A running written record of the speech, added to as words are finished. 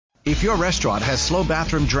If your restaurant has slow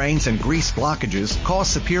bathroom drains and grease blockages, call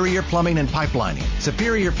Superior Plumbing and Pipelining.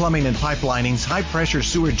 Superior Plumbing and Pipelining's high-pressure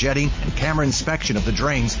sewer jetting and camera inspection of the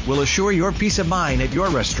drains will assure your peace of mind at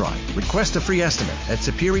your restaurant. Request a free estimate at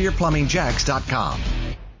SuperiorPlumbingJacks.com.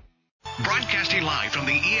 Broadcasting live from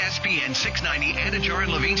the ESPN 690 Anajar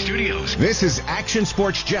and Levine studios. This is Action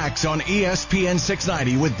Sports Jacks on ESPN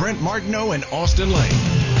 690 with Brent Martineau and Austin Lane.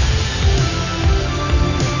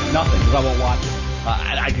 Nothing, because I won't watch it.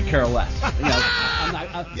 I could care less.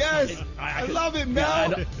 I love it,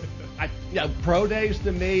 Mel. Pro days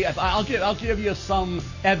to me, I'll give you some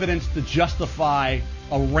evidence to justify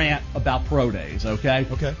a rant about pro days, okay?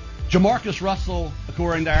 Okay. Jamarcus Russell,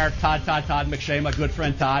 according to our Todd McShay, my good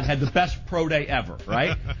friend Todd, had the best pro day ever,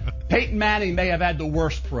 right? Peyton Manning may have had the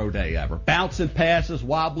worst pro day ever. Bouncing passes,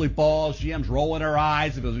 wobbly balls, GMs rolling their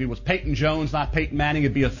eyes. If it was Peyton Jones, not Peyton Manning,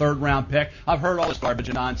 it'd be a third-round pick. I've heard all this garbage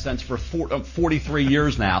and nonsense for 43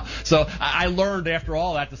 years now. So I learned after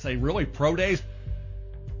all that to say, really, pro days?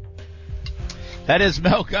 That is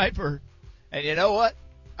Mel Kiper. And you know what?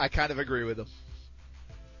 I kind of agree with him.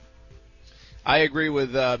 I agree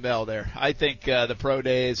with Mel there. I think the pro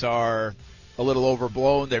days are a little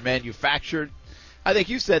overblown. They're manufactured. I think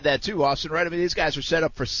you said that too, Austin, right? I mean, these guys are set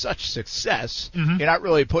up for such success. Mm-hmm. You're not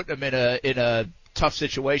really putting them in a tough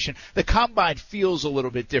situation. The combine feels a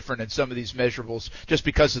little bit different in some of these measurables just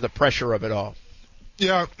because of the pressure of it all.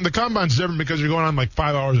 Yeah, the combine's different because you're going on like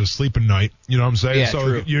 5 hours of sleep a night. You know what I'm saying? Yeah, so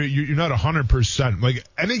true. You're not 100%. Like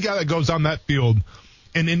any guy that goes on that field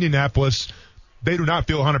in Indianapolis, they do not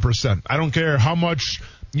feel 100%. I don't care how much,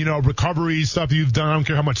 recovery stuff you've done. I don't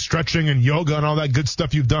care how much stretching and yoga and all that good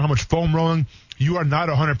stuff you've done, how much foam rolling. You are not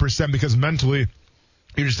 100% because mentally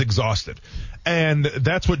you're just exhausted. And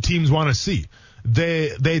that's what teams want to see.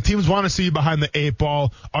 Teams want to see you behind the 8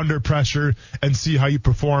 ball, under pressure, and see how you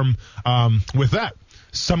perform with that.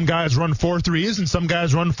 Some guys run 4.3s and some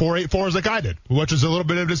guys run 4.84s like I did, which is a little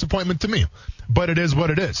bit of a disappointment to me. But it is what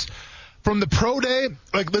it is. From the pro day,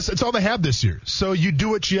 like this, it's all they have this year. So you do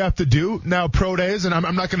what you have to do. Now, pro days, and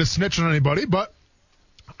I'm not going to snitch on anybody, but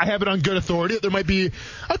I have it on good authority. There might be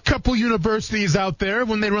a couple universities out there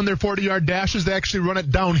when they run their 40-yard dashes, they actually run it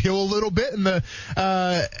downhill a little bit, and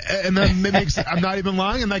that makes I'm not even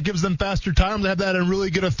lying, and that gives them faster time. They have that on really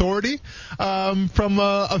good authority from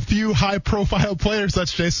a few high-profile players,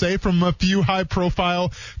 let's just say, from a few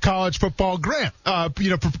high-profile college football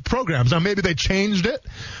programs. Now maybe they changed it,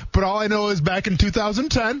 but all I know is back in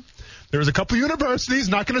 2010, there was a couple universities,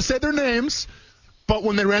 not going to say their names. But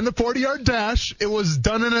when they ran the 40-yard dash, it was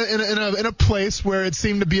done in a place where it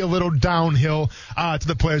seemed to be a little downhill to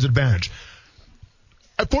the player's advantage.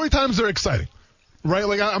 At 40 times, they're exciting, right?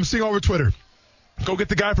 Like I'm seeing all over Twitter. Go get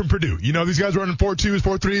the guy from Purdue. These guys are running 4.2s,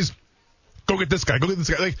 4.3s. Go get this guy. Go get this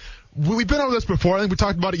guy. Like we've been over this before. I think we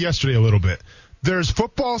talked about it yesterday a little bit. There's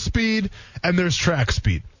football speed and there's track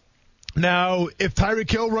speed. Now, if Tyreek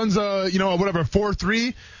Hill runs a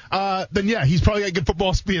 4.3, then yeah, he's probably got good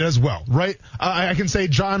football speed as well, right? I can say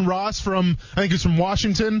John Ross I think he's from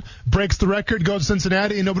Washington, breaks the record, goes to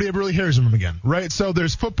Cincinnati, and nobody ever really hears of him again, right? So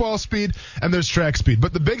there's football speed and there's track speed.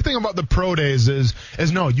 But the big thing about the pro days is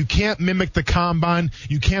no, you can't mimic the combine.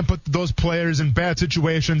 You can't put those players in bad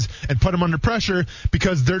situations and put them under pressure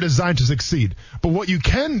because they're designed to succeed. But what you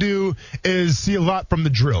can do is see a lot from the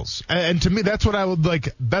drills. And to me, that's what I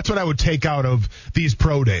would take out of these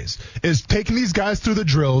pro days, is taking these guys through the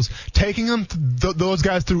drills, taking them those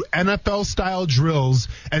guys through NFL-style drills,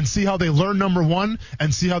 and see how they learn, number one,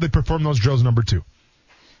 and see how they perform those drills, number two.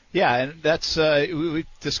 Yeah, and that's we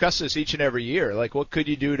discuss this each and every year. Like, what could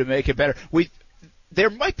you do to make it better? There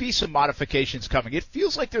might be some modifications coming. It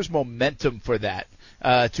feels like there's momentum for that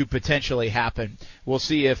to potentially happen. We'll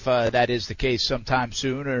see if that is the case sometime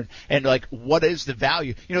soon. And what is the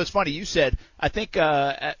value? It's funny. You said, I think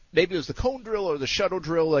maybe it was the cone drill or the shuttle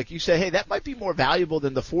drill. Like you said, hey, that might be more valuable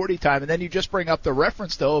than the 40 time. And then you just bring up the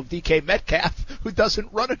reference, though, of DK Metcalf, who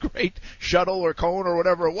doesn't run a great shuttle or cone or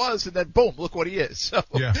whatever it was. And then, boom, look what he is. So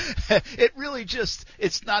yeah. It really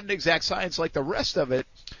it's not an exact science like the rest of it.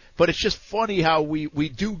 But it's just funny how we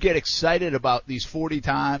do get excited about these 40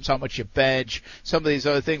 times, how much you bench, some of these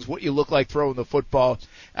other things, what you look like throwing the football,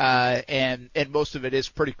 and most of it is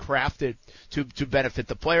pretty crafted to benefit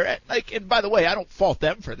the player. And by the way, I don't fault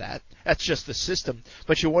them for that. That's just the system.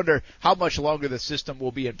 But you wonder how much longer the system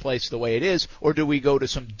will be in place the way it is, or do we go to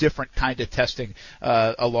some different kind of testing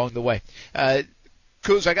along the way?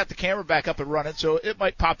 Kuz, I got the camera back up and running, so it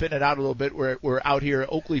might pop in and out a little bit. We're out here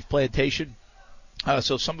at Oak Leaf Plantation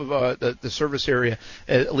So some of the service area,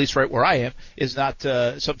 at least right where I am, is not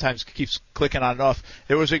sometimes keeps clicking on and off.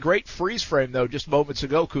 There was a great freeze frame, though, just moments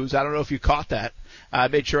ago, Kuz. I don't know if you caught that. I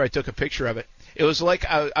made sure I took a picture of it. It was like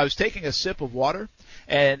I was taking a sip of water,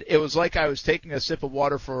 and it was like I was taking a sip of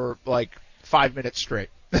water for like 5 minutes straight.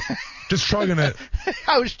 Just chugging it.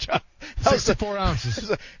 I was 64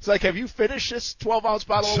 ounces. It's like, have you finished this 12-ounce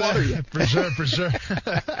bottle of water yet? For sure.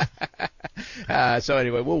 So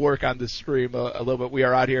anyway, we'll work on this stream a little bit. We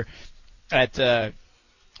are out here at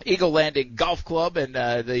Eagle Landing Golf Club, and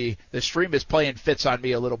the stream is playing fits on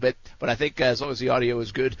me a little bit, but I think as long as the audio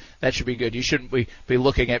is good, that should be good. You shouldn't be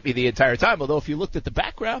looking at me the entire time, although if you looked at the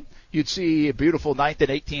background, you'd see a beautiful 9th and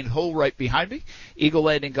 18th hole right behind me. Eagle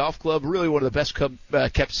Landing Golf Club, really one of the best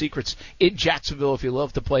kept secrets in Jacksonville if you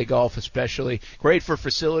love to play golf especially. Great for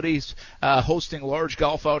facilities, hosting large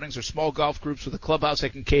golf outings or small golf groups with a clubhouse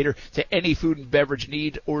that can cater to any food and beverage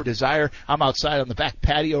need or desire. I'm outside on the back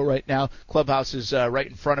patio right now. Clubhouse is right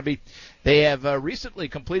in front of me. They have recently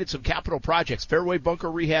completed some capital projects: fairway bunker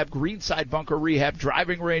rehab, greenside bunker rehab,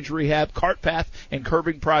 driving range rehab, cart path and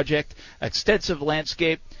curbing project, extensive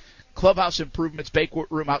landscape, clubhouse improvements, banquet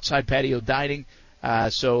room, outside patio dining.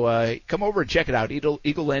 So come over and check it out,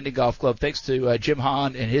 Eagle Landing Golf Club. Thanks to Jim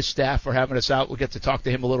Hahn and his staff for having us out. We'll get to talk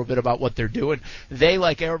to him a little bit about what they're doing. They,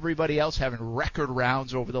 like everybody else, having record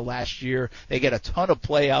rounds over the last year. They get a ton of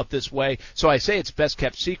play out this way. So I say it's best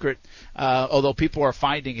kept secret, although people are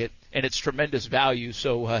finding it, and it's tremendous value.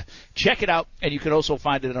 So check it out, and you can also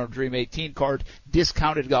find it on our Dream 18 card,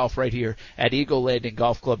 discounted golf right here at Eagle Landing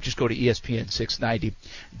Golf Club. Just go to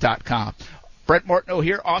ESPN690.com. Brent Martineau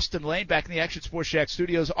here, Austin Lane, back in the Action Sports Shack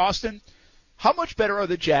studios. Austin, how much better are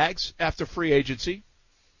the Jags after free agency?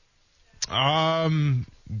 I mean,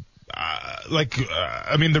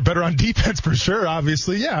 they're better on defense for sure,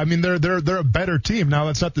 obviously. Yeah, I mean, they're a better team. Now,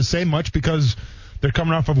 that's not to say much because they're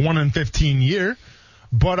coming off of 1-15 year.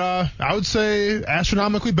 But I would say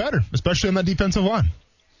astronomically better, especially on that defensive line.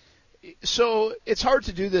 So it's hard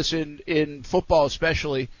to do this in football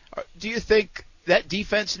especially. Do you think that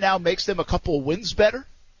defense now makes them a couple of wins better?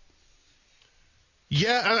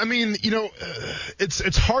 Yeah, I mean,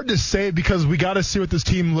 it's hard to say because we got to see what this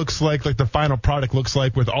team looks like the final product looks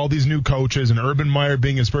like with all these new coaches and Urban Meyer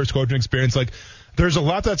being his first coaching experience. Like, there's a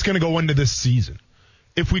lot that's going to go into this season.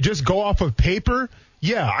 If we just go off of paper,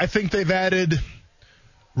 yeah, I think they've added,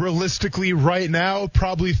 realistically right now,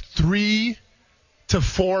 probably 3 to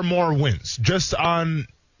 4 more wins just on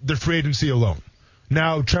their free agency alone.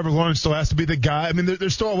 Now, Trevor Lawrence still has to be the guy. I mean,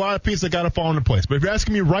 there's still a lot of pieces that got to fall into place. But if you're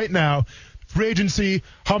asking me right now, free agency,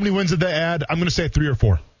 how many wins did they add? I'm going to say 3 or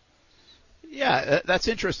 4. Yeah, that's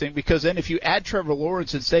interesting because then if you add Trevor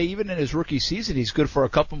Lawrence and say even in his rookie season he's good for a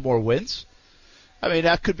couple more wins, I mean,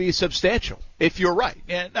 that could be substantial if you're right.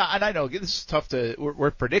 And I know this is tough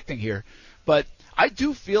we're predicting here, but I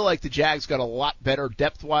do feel like the Jags got a lot better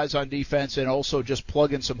depth-wise on defense and also just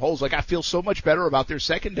plug in some holes. Like, I feel so much better about their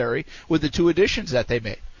secondary with the 2 additions that they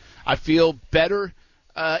made. I feel better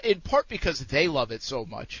in part because they love it so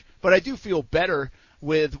much, but I do feel better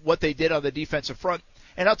with what they did on the defensive front.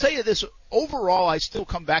 And I'll tell you this, overall, I still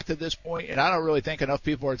come back to this point, and I don't really think enough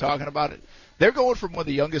people are talking about it. They're going from one of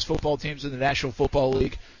the youngest football teams in the National Football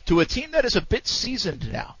League to a team that is a bit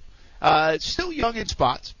seasoned now. Still young in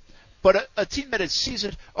spots, but a team that is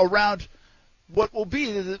seasoned around what will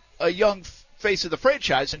be a young face of the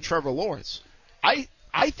franchise in Trevor Lawrence. I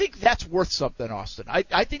think that's worth something, Austin.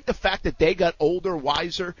 I think the fact that they got older,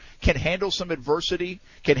 wiser, can handle some adversity,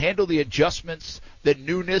 can handle the adjustments, the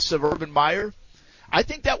newness of Urban Meyer, I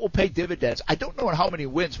think that will pay dividends. I don't know how many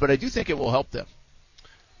wins, but I do think it will help them.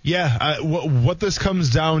 Yeah, what this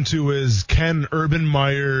comes down to is, can Urban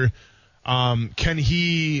Meyer, can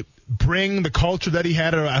he bring the culture that he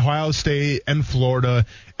had at Ohio State and Florida,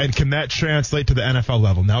 and can that translate to the NFL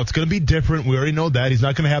level? Now, it's going to be different. We already know that. He's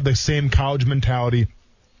not going to have the same college mentality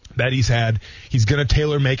that he's had. He's going to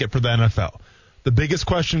tailor-make it for the NFL. The biggest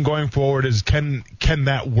question going forward is, can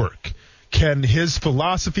that work? Can his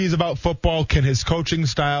philosophies about football, can his coaching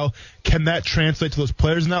style, can that translate to those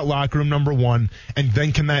players in that locker room, number one, and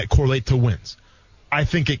then can that correlate to wins? I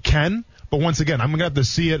think it can. But once again, I'm going to have to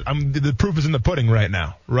see it. The proof is in the pudding right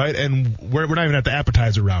now, right? And we're not even at the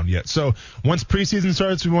appetizer round yet. So once preseason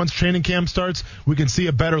starts, once training camp starts, we can see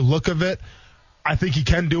a better look of it. I think he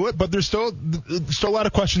can do it, but there's still a lot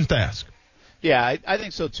of questions to ask. Yeah, I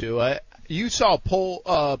think so too. You saw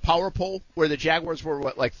a power poll where the Jaguars were,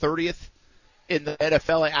 30th in the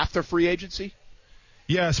NFL after free agency?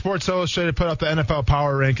 Yeah, Sports Illustrated put out the NFL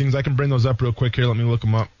power rankings. I can bring those up real quick here. Let me look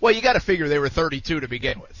them up. Well, you got to figure they were 32 to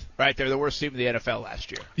begin with, right? They're the worst team in the NFL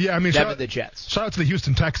last year. Yeah, I mean, them and the Jets. Shout out to the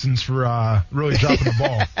Houston Texans for really dropping the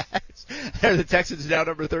ball. Are the Texans now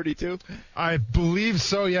number 32? I believe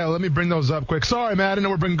so, yeah. Let me bring those up quick. Sorry, Matt. I know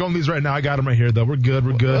we're going these right now. I got them right here, though. We're good.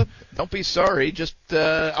 Well, don't be sorry. Just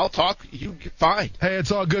I'll talk. You fine. Hey,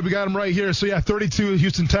 it's all good. We got them right here. So, yeah, 32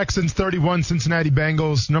 Houston Texans, 31 Cincinnati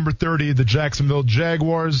Bengals, number 30 the Jacksonville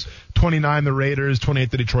Jaguars, 29 the Raiders,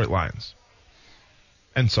 28 the Detroit Lions,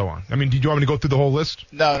 and so on. I mean, do you want me to go through the whole list?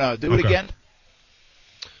 No. Do it again.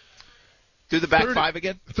 Do the back 5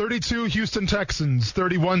 again. 32 Houston Texans,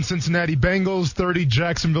 31 Cincinnati Bengals, 30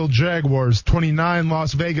 Jacksonville Jaguars, 29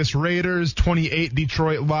 Las Vegas Raiders, 28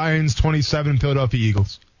 Detroit Lions, 27 Philadelphia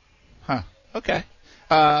Eagles. Huh. Okay.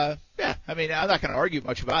 Yeah, I mean, I'm not going to argue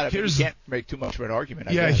much about it. You can't make too much of an argument,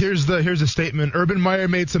 I guess. Here's a statement. Urban Meyer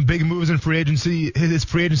made some big moves in his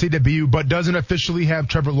free agency debut, but doesn't officially have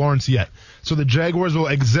Trevor Lawrence yet. So the Jaguars will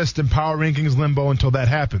exist in power rankings limbo until that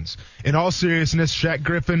happens. In all seriousness, Shaq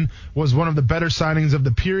Griffin was one of the better signings of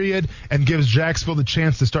the period and gives Jacksonville the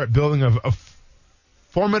chance to start building a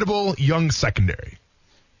formidable young secondary.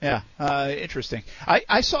 Yeah, interesting.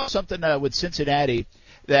 I saw something with Cincinnati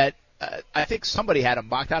that I think somebody had them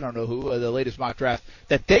mocked. I don't know who, the latest mock draft,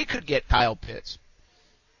 that they could get Kyle Pitts.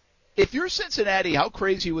 If you're Cincinnati, how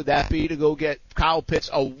crazy would that be to go get Kyle Pitts,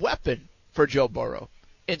 a weapon for Joe Burrow,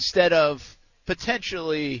 instead of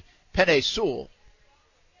potentially Penei Sewell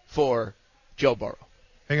for Joe Burrow?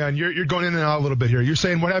 Hang on, you're going in and out a little bit here. You're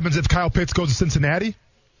saying what happens if Kyle Pitts goes to Cincinnati?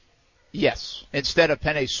 Yes, instead of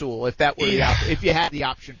Penei Sewell, if that were if you had the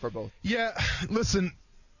option for both. Yeah, listen.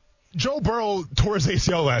 Joe Burrow tore his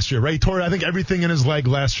ACL last year, right? He tore, I think, everything in his leg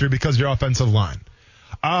last year because of your offensive line.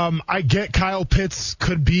 I get Kyle Pitts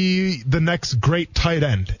could be the next great tight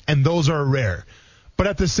end, and those are rare. But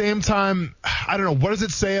at the same time, I don't know, what does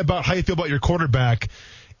it say about how you feel about your quarterback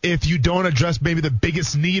if you don't address maybe the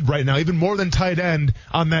biggest need right now, even more than tight end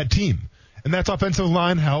on that team? And that's offensive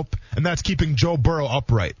line help, and that's keeping Joe Burrow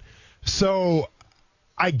upright. So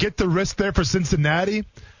I get the risk there for Cincinnati.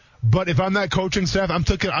 But if I'm that coaching staff, I'm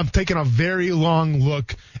taking a very long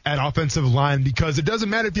look at offensive line because it doesn't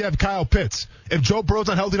matter if you have Kyle Pitts. If Joe Burrow's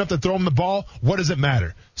not healthy enough to throw him the ball, what does it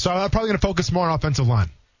matter? So I'm probably going to focus more on offensive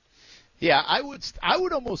line. Yeah, I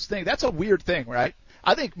would almost think that's a weird thing, right?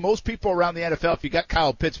 I think most people around the NFL, if you got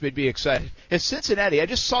Kyle Pitts, would be excited. In Cincinnati, I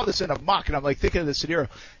just saw this in a mock, and I'm like thinking of the scenario.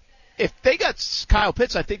 If they got Kyle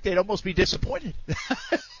Pitts, I think they'd almost be disappointed.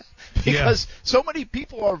 Because so many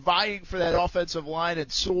people are vying for that offensive line,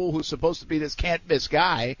 and Sewell, who's supposed to be this can't-miss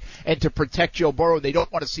guy, and to protect Joe Burrow, they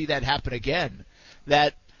don't want to see that happen again.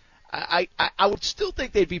 That I would still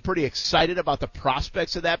think they'd be pretty excited about the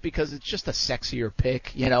prospects of that because it's just a sexier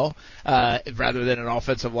pick, rather than an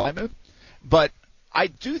offensive lineman. But I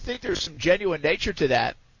do think there's some genuine nature to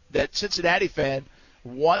that Cincinnati fan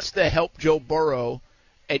wants to help Joe Burrow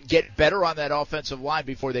and get better on that offensive line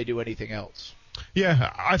before they do anything else.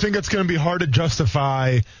 Yeah, I think it's going to be hard to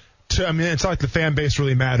justify. I mean, it's not like the fan base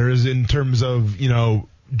really matters in terms of,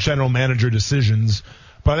 general manager decisions.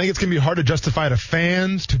 But I think it's going to be hard to justify to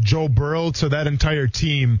fans, to Joe Burrow, to that entire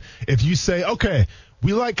team if you say, okay,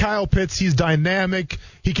 we like Kyle Pitts. He's dynamic.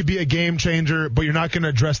 He could be a game changer, but you're not going to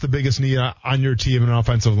address the biggest need on your team in an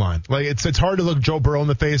offensive line. Like it's hard to look Joe Burrow in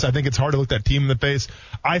the face. I think it's hard to look that team in the face.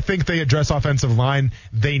 I think they address offensive line.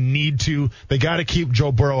 They need to. They got to keep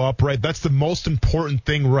Joe Burrow upright. That's the most important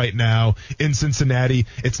thing right now in Cincinnati.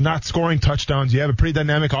 It's not scoring touchdowns. You have a pretty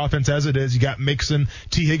dynamic offense as it is. You got Mixon.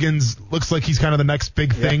 T. Higgins looks like he's kind of the next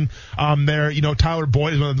big thing there. Tyler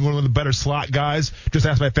Boyd is one of the better slot guys. Just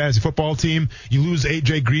ask my fantasy football team. You lose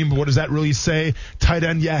A.J. Green, but what does that really say? Tight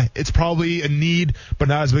end, yeah, it's probably a need, but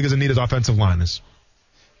not as big as a need as offensive line is.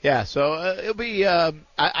 Yeah, so it'll be I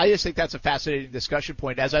just think that's a fascinating discussion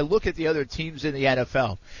point. As I look at the other teams in the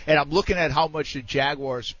NFL, and I'm looking at how much the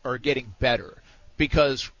Jaguars are getting better,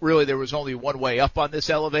 because really there was only one way up on this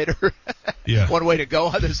elevator, one way to go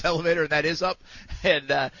on this elevator, and that is up.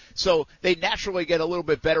 And so they naturally get a little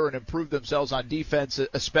bit better and improve themselves on defense,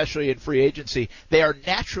 especially in free agency. They are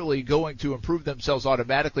naturally going to improve themselves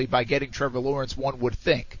automatically by getting Trevor Lawrence, one would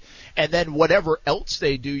think. And then whatever else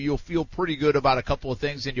they do, you'll feel pretty good about a couple of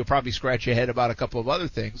things, and you'll probably scratch your head about a couple of other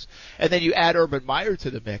things. And then you add Urban Meyer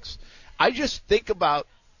to the mix. I just think about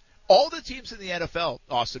all the teams in the NFL,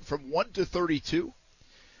 Austin, from 1 to 32,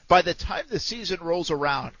 by the time the season rolls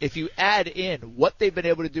around, if you add in what they've been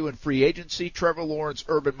able to do in free agency, Trevor Lawrence,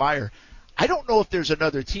 Urban Meyer, I don't know if there's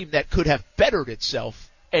another team that could have bettered itself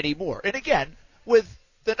anymore. And again, with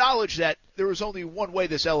the knowledge that there was only one way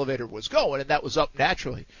this elevator was going, and that was up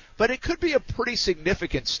naturally. But it could be a pretty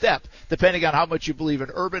significant step, depending on how much you believe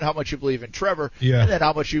in Urban, how much you believe in Trevor, and then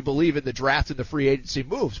how much you believe in the draft and the free agency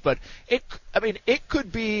moves. But it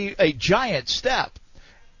could be a giant step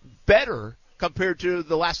better compared to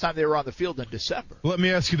the last time they were on the field in December. Let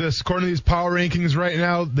me ask you this. According to these power rankings right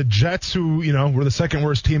now, the Jets, who, were the second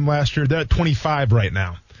worst team last year, they're at 25 right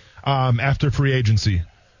now after free agency.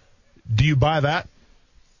 Do you buy that?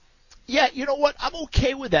 Yeah, you know what? I'm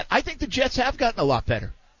okay with that. I think the Jets have gotten a lot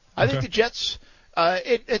better. I think the Jets,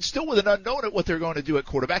 and still with an unknown at what they're going to do at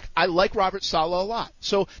quarterback, I like Robert Saleh a lot.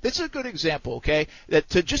 So this is a good example, okay, that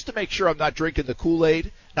just to make sure I'm not drinking the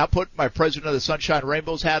Kool-Aid, not putting my President of the Sunshine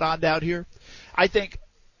Rainbows hat on down here, I think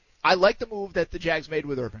I like the move that the Jags made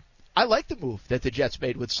with Urban. I like the move that the Jets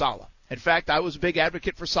made with Saleh. In fact, I was a big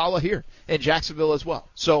advocate for Saleh here in Jacksonville as well.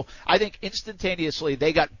 So I think instantaneously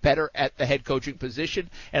they got better at the head coaching position,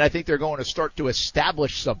 and I think they're going to start to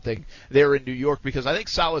establish something there in New York because I think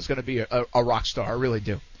Saleh is going to be a rock star. I really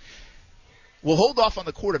do. We'll hold off on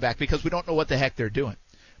the quarterback because we don't know what the heck they're doing.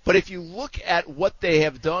 But if you look at what they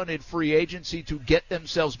have done in free agency to get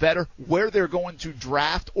themselves better, where they're going to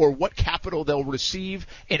draft or what capital they'll receive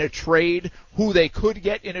in a trade, who they could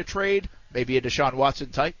get in a trade, maybe a Deshaun Watson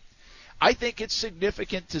type, I think it's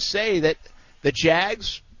significant to say that the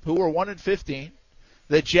Jags, who are 1-15,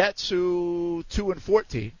 the Jets, who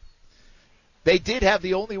 2-14, they did have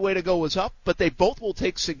the only way to go was up, but they both will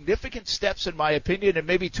take significant steps, in my opinion, and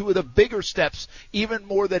maybe two of the bigger steps, even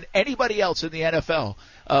more than anybody else in the NFL,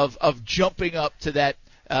 of jumping up to that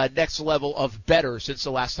next level of better since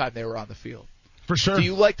the last time they were on the field. For sure. Do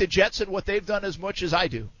you like the Jets and what they've done as much as I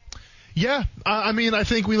do? Yeah, I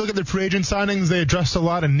think we look at the free agent signings. They addressed a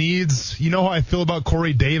lot of needs. You know how I feel about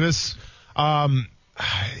Corey Davis. I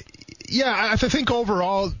think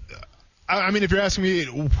overall, if you're asking me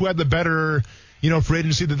who had the better, free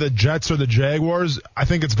agency, the Jets or the Jaguars, I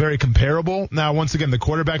think it's very comparable. Now, once again, the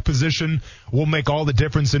quarterback position will make all the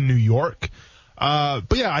difference in New York.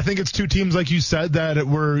 But yeah, I think it's two teams, like you said, that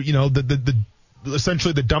were,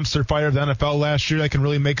 essentially the dumpster fire of the NFL last year that can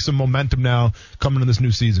really make some momentum now coming in this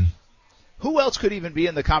new season. Who else could even be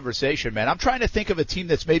in the conversation, man? I'm trying to think of a team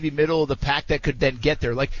that's maybe middle of the pack that could then get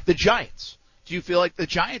there, like the Giants. Do you feel like the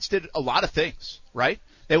Giants did a lot of things, right?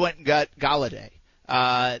 They went and got Galladay.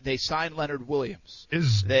 They signed Leonard Williams. Who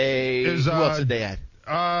else did they add?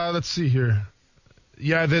 Let's see here.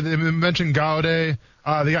 Yeah, they mentioned Galladay.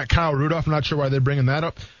 They got Kyle Rudolph. I'm not sure why they're bringing that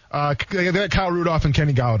up. They got Kyle Rudolph and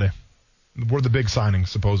Kenny Galladay. Were the big signings,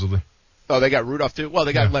 supposedly. Oh, they got Rudolph, too? Well,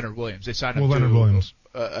 they got Leonard Williams. They signed him to Leonard Williams.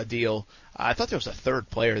 A deal. I thought there was a third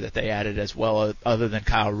player that they added as well, other than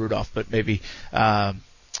Kyle Rudolph, but maybe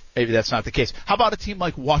that's not the case. How about a team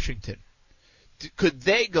like Washington? Could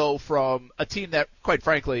they go from a team that, quite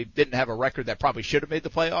frankly, didn't have a record that probably should have made the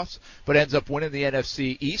playoffs, but ends up winning the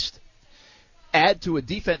NFC East, add to a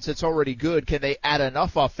defense that's already good? Can they add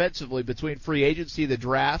enough offensively between free agency, the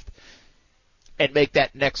draft, and make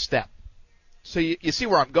that next step? So you see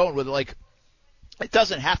where I'm going with it. Like, it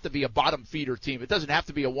doesn't have to be a bottom feeder team. It doesn't have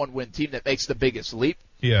to be a one-win team that makes the biggest leap.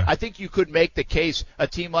 Yeah. I think you could make the case, a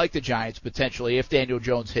team like the Giants potentially, if Daniel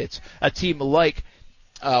Jones hits, a team like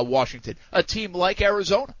Washington, a team like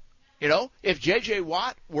Arizona. If J.J.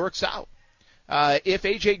 Watt works out, if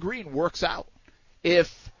A.J. Green works out,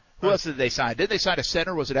 who else did they sign? Did they sign a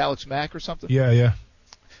center? Was it Alex Mack or something? Yeah.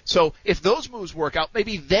 So if those moves work out,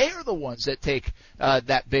 maybe they're the ones that take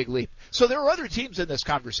that big leap. So there are other teams in this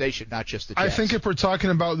conversation, not just the Jets. I think if we're talking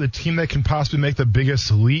about the team that can possibly make the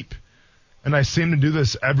biggest leap, and I seem to do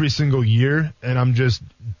this every single year, and I'm just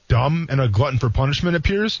dumb and a glutton for punishment, it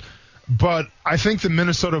appears, but I think the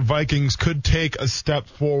Minnesota Vikings could take a step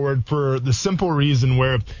forward for the simple reason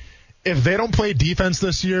where if they don't play defense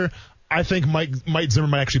this year, I think Mike Zimmer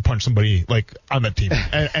might actually punch somebody on that team,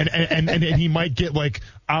 and he might get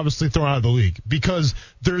obviously thrown out of the league because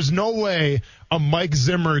there's no way a Mike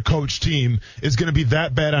Zimmer coach team is going to be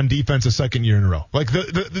that bad on defense a second year in a row.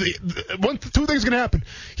 Two things are going to happen: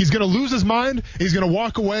 he's going to lose his mind, he's going to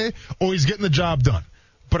walk away, or he's getting the job done.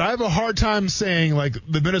 But I have a hard time saying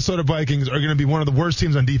the Minnesota Vikings are going to be one of the worst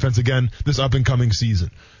teams on defense again this up and coming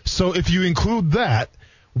season. So if you include that,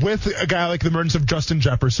 with a guy like the emergence of Justin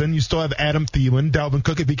Jefferson, you still have Adam Thielen, Dalvin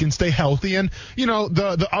Cook if he can stay healthy, and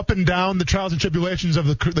the up and down, the trials and tribulations of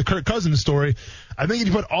the Kirk Cousins story. I think if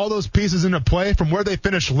you put all those pieces into play from where they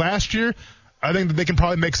finished last year, I think that they can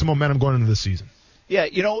probably make some momentum going into this season. Yeah,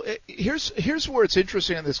 here's where it's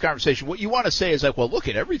interesting in this conversation. What you want to say is like, well, look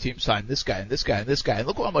at every team signed this guy and this guy and this guy, and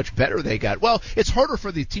look how much better they got. Well, it's harder for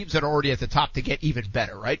the teams that are already at the top to get even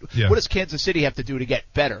better, right? Yeah. What does Kansas City have to do to get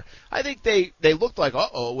better? I think they looked like,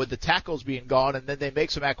 with the tackles being gone, and then they make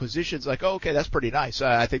some acquisitions like, okay, that's pretty nice.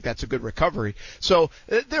 I think that's a good recovery. So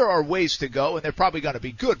there are ways to go, and they're probably going to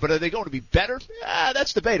be good, but are they going to be better?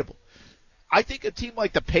 That's debatable. I think a team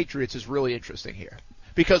like the Patriots is really interesting here.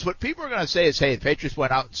 Because what people are going to say is, hey, the Patriots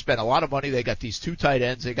went out and spent a lot of money. They got these 2 tight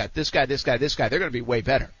ends. They got this guy, this guy, this guy. They're going to be way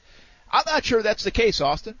better. I'm not sure that's the case,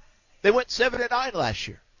 Austin. They went 7-9 last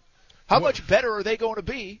year. How much better are they going to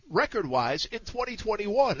be, record-wise, in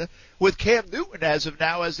 2021 with Cam Newton as of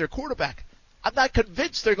now as their quarterback? I'm not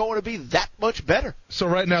convinced they're going to be that much better. So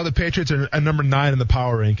right now the Patriots are at number 9 in the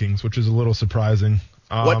power rankings, which is a little surprising.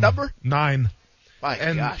 What number? 9. My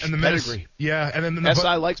gosh, and the pedigree. And then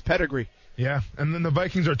SI likes pedigree. Yeah, and then the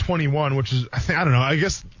Vikings are 21, which is, I don't know, I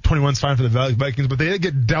guess 21's fine for the Vikings, but they did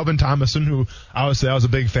get Dalvin Tomlinson, who obviously I was a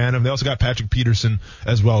big fan of. They also got Patrick Peterson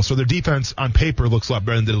as well. So their defense on paper looks a lot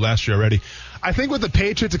better than it did last year already. I think with the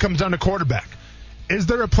Patriots, it comes down to quarterback. Is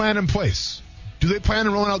there a plan in place? Do they plan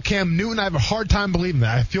on rolling out Cam Newton? I have a hard time believing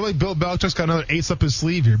that. I feel like Bill Belichick's got another ace up his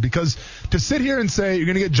sleeve here, because to sit here and say you're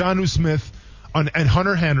going to get Jonnu Smith and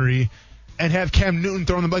Hunter Henry and have Cam Newton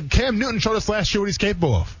throwing them, like Cam Newton showed us last year what he's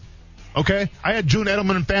capable of. Okay? I had Julian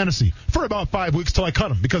Edelman in fantasy for about 5 weeks till I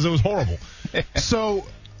cut him because it was horrible. So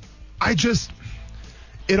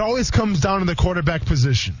it always comes down to the quarterback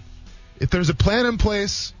position. If there's a plan in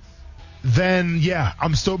place, then yeah,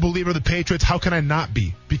 I'm still a believer of the Patriots. How can I not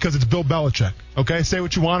be? Because it's Bill Belichick. Okay? Say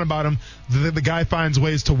what you want about him. The guy finds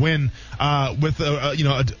ways to win with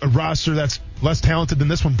a roster that's less talented than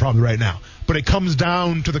this one probably right now. But it comes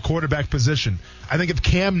down to the quarterback position. I think if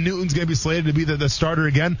Cam Newton's going to be slated to be the starter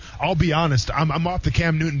again, I'll be honest, I'm off the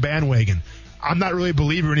Cam Newton bandwagon. I'm not really a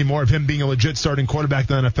believer anymore of him being a legit starting quarterback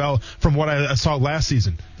in the NFL from what I saw last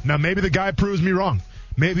season. Now, maybe the guy proves me wrong.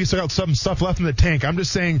 Maybe he's got some stuff left in the tank. I'm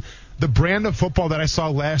just saying the brand of football that I saw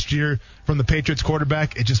last year from the Patriots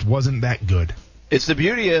quarterback, it just wasn't that good. It's the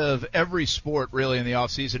beauty of every sport, really, in the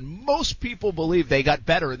offseason. Most people believe they got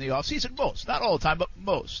better in the offseason. Most. Not all the time, but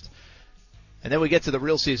most. And then we get to the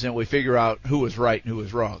real season and we figure out who was right and who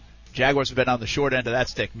was wrong. Jaguars have been on the short end of that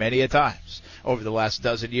stick many a times over the last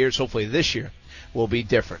dozen years. Hopefully this year will be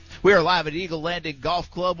different. We are live at Eagle Landing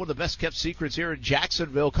Golf Club, one of the best kept secrets here in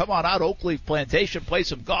Jacksonville. Come on out, Oak Leaf Plantation, play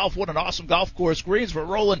some golf. What an awesome golf course. Greens were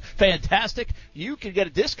rolling fantastic. You can get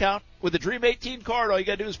a discount with the Dream 18 card. All you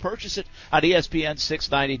got to do is purchase it on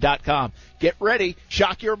ESPN690.com. Get ready.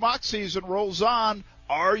 Shock Your Mock season rolls on.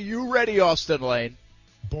 Are you ready, Austin Lane?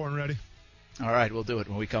 Born ready. All right, we'll do it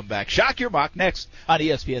when we come back. Shock Your Mock next on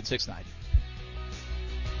ESPN 690.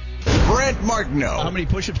 Brent Martineau. How many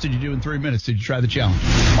push-ups did you do in 3 minutes? Did you try the challenge?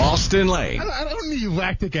 Austin Lane. I don't need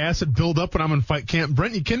lactic acid build up when I'm in fight camp.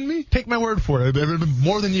 Brent, you kidding me? Take my word for it. I've been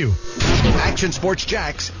more than you. Action Sports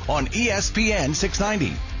Jax on ESPN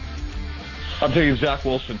 690. I'm taking Zach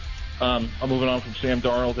Wilson. I'm moving on from Sam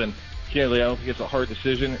Darnold, and candidly, I don't think it's a hard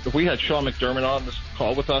decision. If we had Sean McDermott on this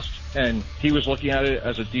call with us and he was looking at it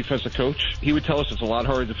as a defensive coach, he would tell us it's a lot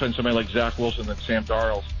harder to defend somebody like Zach Wilson than Sam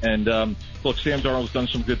Darnold. And look, Sam Darnold's done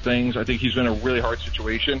some good things. I think he's in a really hard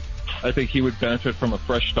situation. I think he would benefit from a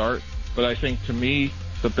fresh start. But I think, to me,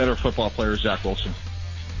 the better football player is Zach Wilson.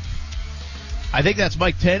 I think that's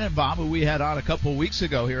Mike Tannenbaum, who we had on a couple of weeks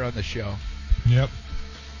ago here on the show. Yep.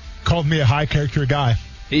 Called me a high-character guy.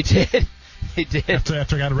 He did. He did.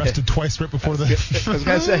 After I got arrested twice right before the... I was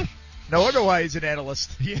going to say, no wonder why he's an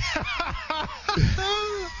analyst. Yeah.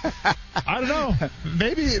 I don't know.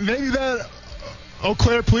 Maybe that Eau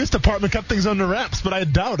Claire Police Department kept things under wraps, but I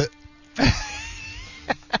doubt it.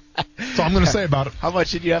 That's all I'm going to say about it. How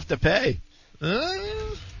much did you have to pay? A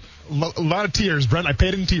lot of tears, Brent. I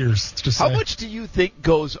paid in tears. Just How much do you think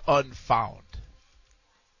goes unfound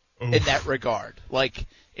in that regard? Like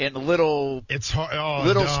in little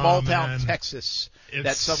small town Texas,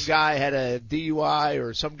 that some guy had a DUI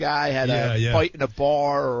or some guy had a fight in a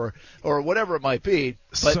bar or whatever it might be,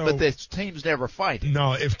 but the teams never find it.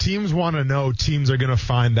 No, if teams want to know, teams are going to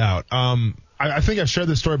find out. I think I've shared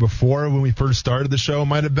this story before when we first started the show,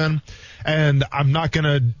 might have been, and I'm not going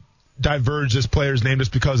to diverge this player's name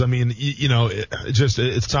just because, I mean,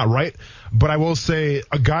 it's not right. But I will say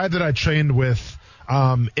a guy that I trained with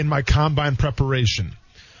in my combine preparation,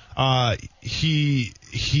 I'm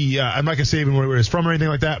not going to say even where he's from or anything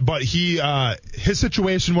like that, but his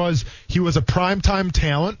situation was he was a primetime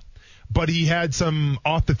talent, but he had some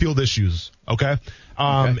off the field issues, okay?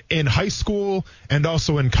 In high school and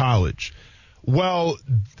also in college. Well,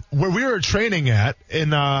 where we were training at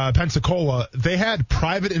in Pensacola, they had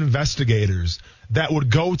private investigators that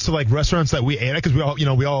would go to like restaurants that we ate at because we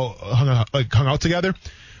all hung out together.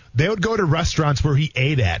 They would go to restaurants where he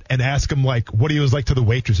ate at and ask him like what he was like to the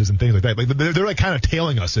waitresses and things like that. Like they're like kind of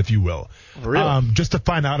tailing us, if you will, just to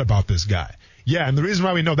find out about this guy. Yeah, and the reason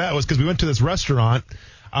why we know that was because we went to this restaurant.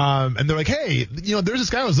 And they're like, hey, there's this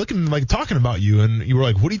guy who was looking like talking about you, and you were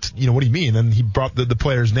like, what do you mean? And he brought the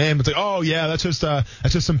player's name. It's like, oh yeah, that's just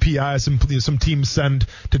some PI, some teams send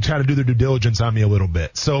to try to do their due diligence on me a little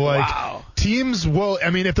bit. So like, teams will,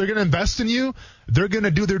 if they're gonna invest in you, they're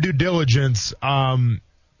gonna do their due diligence,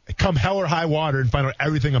 come hell or high water, and find out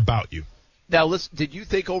everything about you. Now, listen, did you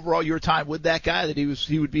think overall your time with that guy that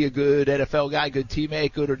he would be a good NFL guy, good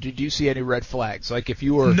teammate, or did you see any red flags? Like if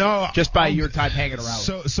you were just by your time hanging around.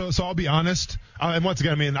 So I'll be honest. And once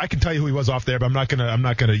again, I can tell you who he was off there, but I'm not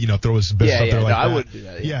gonna throw his business out there like that. I wouldn't do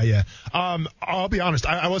that. Yeah. I'll be honest.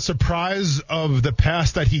 I was surprised of the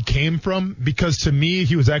past that he came from because to me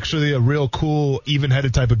he was actually a real cool,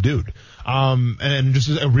 even-headed type of dude. And just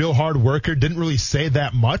a real hard worker. Didn't really say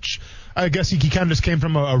that much. I guess he kind of just came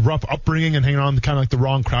from a rough upbringing and hanging on to kind of like the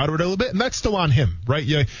wrong crowd or a little bit, and that's still on him, right?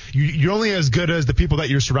 You're only as good as the people that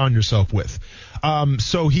you surround yourself with.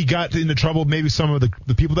 So he got into trouble, maybe some of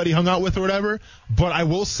the people that he hung out with or whatever. But I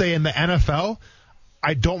will say in the NFL,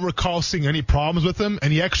 I don't recall seeing any problems with him,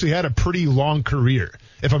 and he actually had a pretty long career,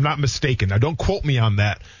 if I'm not mistaken. Now, don't quote me on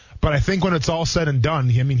that. But I think when it's all said and done,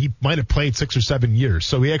 he might have played 6 or 7 years.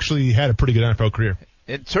 So he actually had a pretty good NFL career.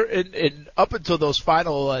 And up until those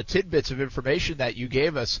final tidbits of information that you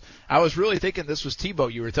gave us, I was really thinking this was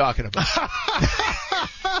Tebow you were talking about.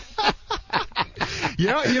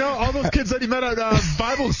 All those kids that he met at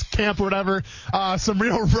Bible camp or whatever, some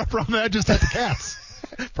real rough around the edges type of cats.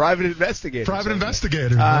 Private investigators.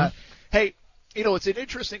 Hey, it's an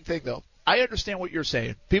interesting thing, though. I understand what you're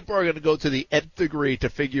saying. People are going to go to the nth degree to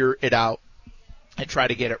figure it out and try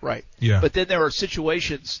to get it right. Yeah. But then there are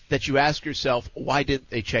situations that you ask yourself, why didn't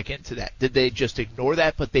they check into that? Did they just ignore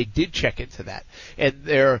that? But they did check into that. And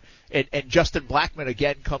Justin Blackmon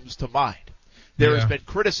again comes to mind. There has been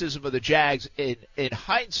criticism of the Jags in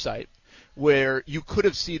hindsight where you could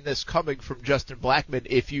have seen this coming from Justin Blackmon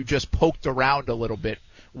if you just poked around a little bit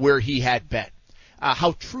where he had been.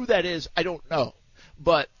 How true that is, I don't know.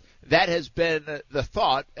 But that has been the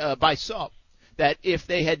thought by some, that if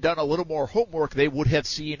they had done a little more homework, they would have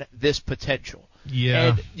seen this potential. Yeah.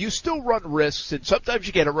 And you still run risks, and sometimes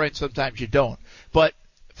you get it right, sometimes you don't. But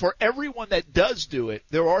for everyone that does do it,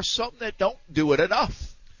 there are some that don't do it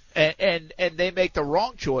enough. And they make the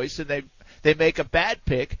wrong choice, and they make a bad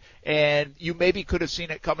pick, and you maybe could have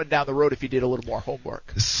seen it coming down the road if you did a little more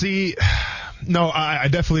homework. See, no, I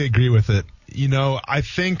definitely agree with it. I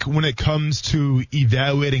think when it comes to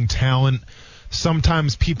evaluating talent,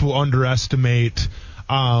 sometimes people underestimate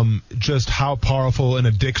just how powerful an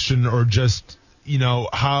addiction or just,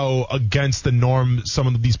 how against the norm some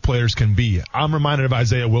of these players can be. I'm reminded of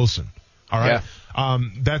Isaiah Wilson. All right. Yeah.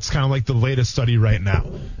 That's kind of like the latest study right now.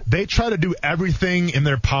 They try to do everything in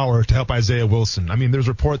their power to help Isaiah Wilson. There's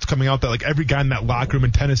reports coming out that like every guy in that locker room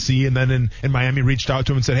in Tennessee and then in Miami reached out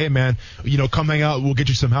to him and said, hey man, come hang out. We'll get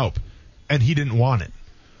you some help. And he didn't want it.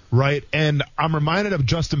 Right. And I'm reminded of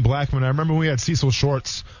Justin Blackmon. I remember when we had Cecil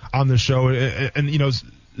Shorts on the show and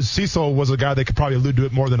Cecil was a guy that could probably allude to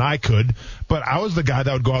it more than I could, but I was the guy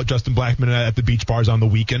that would go out with Justin Blackmon at the beach bars on the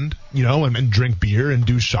weekend, and drink beer and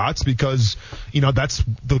do shots because, that's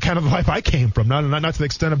the kind of life I came from. Not to the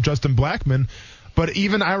extent of Justin Blackmon, but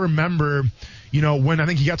even I remember, when I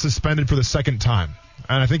think he got suspended for the second time.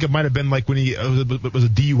 And I think it might have been like when it was a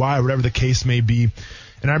DUI or whatever the case may be.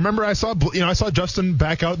 And I remember I saw Justin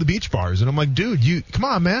back out at the beach bars, and I'm like, dude, come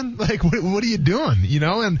on, man. Like, what are you doing?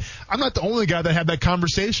 And I'm not the only guy that had that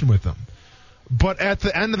conversation with him. But at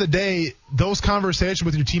the end of the day, those conversations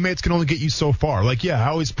with your teammates can only get you so far. Like, yeah, I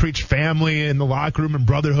always preach family in the locker room and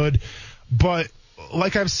brotherhood. But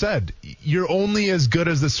like I've said, you're only as good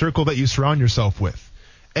as the circle that you surround yourself with.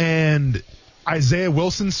 And Isaiah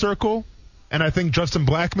Wilson's circle, and I think Justin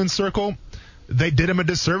Blackmon's circle, they did him a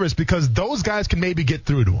disservice because those guys can maybe get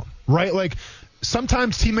through to him, right? Like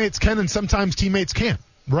sometimes teammates can and sometimes teammates can't,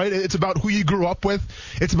 right? It's about who you grew up with.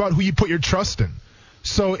 It's about who you put your trust in.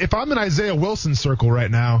 So if I'm in Isaiah Wilson's circle right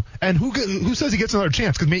now, and who says he gets another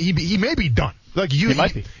chance? Because he may be done. Like he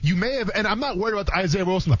might be. You may have, and I'm not worried about Isaiah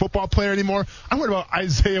Wilson, the football player, anymore. I'm worried about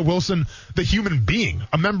Isaiah Wilson, the human being,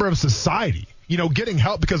 a member of society, getting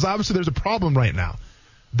help because obviously there's a problem right now.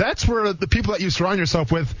 That's where the people that you surround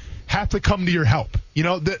yourself with have to come to your help. You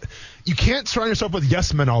know, that you can't surround yourself with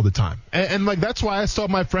yes men all the time. And like, that's why I still have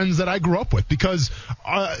my friends that I grew up with, because,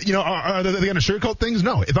 you know, are they going to sugarcoat things?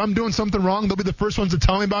 No. If I'm doing something wrong, they'll be the first ones to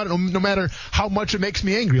tell me about it, no matter how much it makes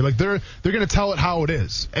me angry. Like, they're going to tell it how it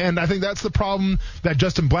is. And I think that's the problem that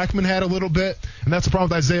Justin Blackmon had a little bit. And that's the problem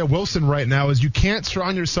with Isaiah Wilson right now, is you can't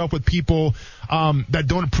surround yourself with people that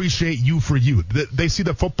don't appreciate you for you. They see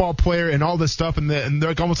the football player and all this stuff, and they're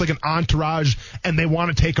like almost like an entourage, and they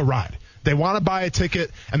want to take a ride. They want to buy a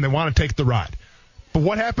ticket, and they want to take the ride. But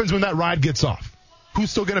what happens when that ride gets off?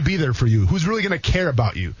 Who's still going to be there for you? Who's really going to care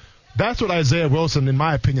about you? That's what Isaiah Wilson, in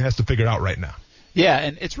my opinion, has to figure out right now. Yeah,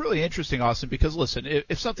 and it's really interesting, Austin, because, listen,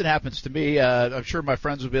 if something happens to me, I'm sure my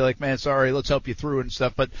friends will be like, man, sorry, let's help you through and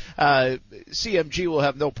stuff. But CMG will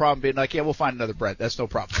have no problem being like, yeah, we'll find another Brett. That's no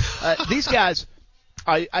problem. These guys,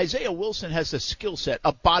 Isaiah Wilson has a skill set,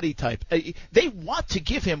 a body type. They want to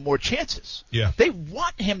give him more chances. Yeah. They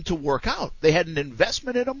want him to work out. They had an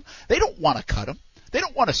investment in him. They don't want to cut him. They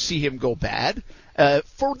don't want to see him go bad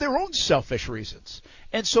for their own selfish reasons.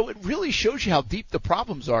 And so it really shows you how deep the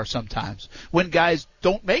problems are sometimes when guys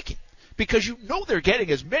don't make it, because you know they're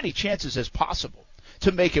getting as many chances as possible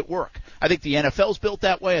to make it work. I think the NFL's built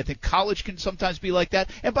that way. I think college can sometimes be like that.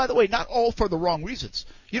 And by the way, not all for the wrong reasons.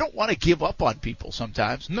 You don't want to give up on people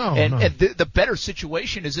sometimes. And the better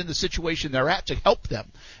situation is in the situation they're at to help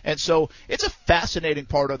them. And so it's a fascinating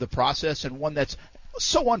part of the process, and one that's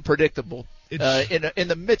so unpredictable in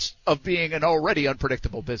the midst of being an already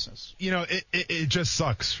unpredictable business. You know, it just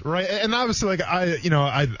sucks, right? And obviously, like,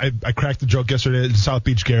 I cracked the joke yesterday at South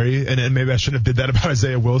Beach Gary, and maybe I shouldn't have did that about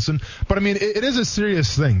Isaiah Wilson. But I mean, it is a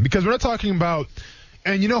serious thing, because we're not talking about,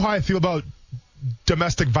 and you know how I feel about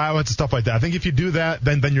domestic violence and stuff like that. I think if you do that,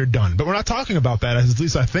 then you're done. But we're not talking about that, at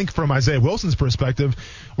least I think from Isaiah Wilson's perspective.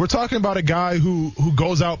 We're talking about a guy who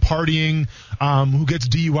goes out partying, who gets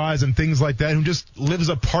DUIs and things like that, who just lives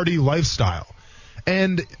a party lifestyle.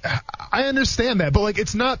 And I understand that, but like,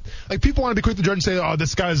 it's not like people want to be quick to judge and say, oh,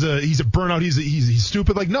 this guy's he's a burnout, he's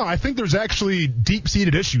stupid. Like, no, I think there's actually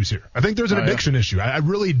deep-seated issues here. I think there's an addiction issue. I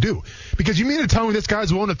really do. Because you mean to tell me this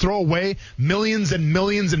guy's willing to throw away millions and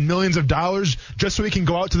millions and millions of dollars just so he can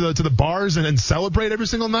go out to the bars and celebrate every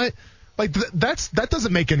single night? Like, that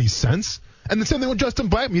doesn't make any sense. And the same thing with Justin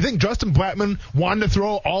Blackmon. You think Justin Blackmon wanted to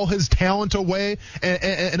throw all his talent away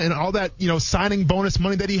and all that, you know, signing bonus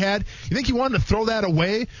money that he had? You think he wanted to throw that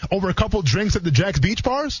away over a couple drinks at the Jack's Beach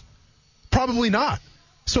bars? Probably not.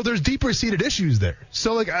 So there's deeper seated issues there.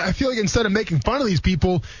 So, like, I feel like instead of making fun of these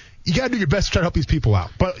people, you got to do your best to try to help these people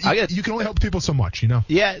out. But you can only help people so much, you know?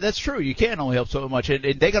 Yeah, that's true. You can only help so much. And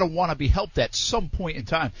they got to want to be helped at some point in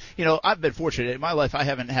time. You know, I've been fortunate. In my life, I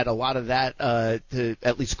haven't had a lot of that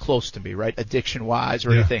at least close to me, right, addiction-wise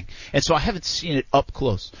or anything. And so I haven't seen it up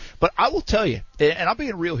close. But I will tell you, and I'm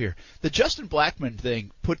being real here, the Justin Blackmon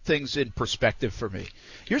thing put things in perspective for me.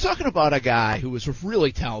 You're talking about a guy who was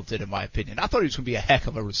really talented, in my opinion. I thought he was going to be a heck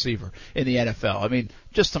of a receiver in the NFL. I mean,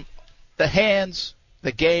 just the hands,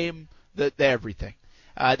 the game, the everything,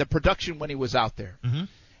 the production when he was out there. Mm-hmm.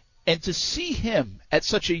 And to see him at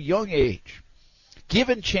such a young age,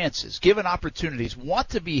 given chances, given opportunities, want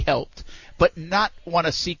to be helped, but not want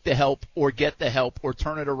to seek the help or get the help or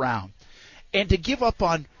turn it around, and to give up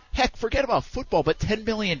on, heck, forget about football, but $10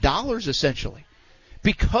 million essentially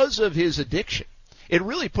because of his addiction. It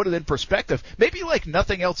really put it in perspective, maybe like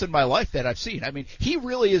nothing else in my life that I've seen. I mean, he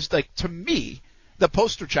really is, like, to me, the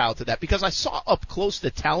poster child to that, because I saw up close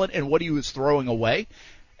the talent and what he was throwing away.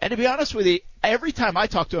 And to be honest with you, every time I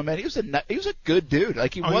talked to him, man, he was a good dude.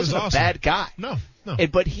 Like, he wasn't a bad guy. No.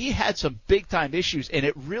 But he had some big time issues, and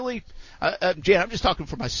it really, Jan, I'm just talking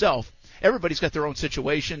for myself. Everybody's got their own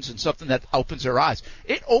situations and something that opens their eyes.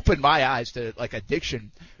 It opened my eyes to, like,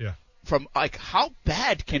 addiction. Yeah. From, like, how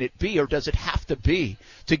bad can it be, or does it have to be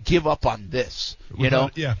to give up on this? You know?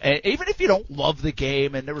 Yeah. And even if you don't love the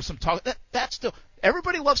game, and there was some talk, that's still.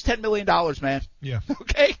 Everybody loves $10 million, man. Yeah.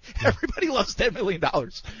 Okay? Yeah. Everybody loves $10 million.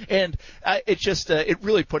 And it just it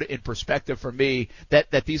really put it in perspective for me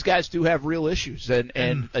that these guys do have real issues,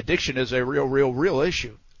 and addiction is a real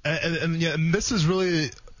issue. And this is really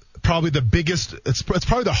probably the biggest – it's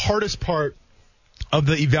probably the hardest part of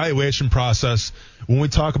the evaluation process when we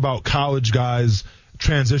talk about college guys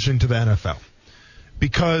transitioning to the NFL.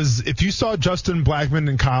 Because if you saw Justin Blackmon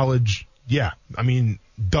in college, yeah, I mean –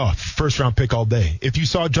 first round pick all day. If you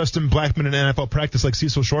saw Justin Blackmon in NFL practice like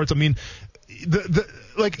Cecil Shorts, I mean, he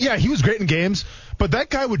was great in games, but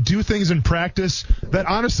that guy would do things in practice that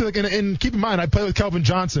honestly, like, and keep in mind, I played with Kelvin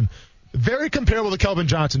Johnson, very comparable to Kelvin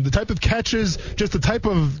Johnson. The type of catches, just the type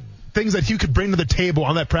of things that he could bring to the table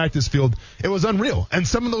on that practice field, it was unreal. And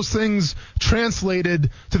some of those things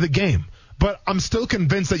translated to the game. But I'm still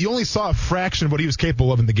convinced that you only saw a fraction of what he was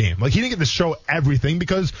capable of in the game. Like, he didn't get to show everything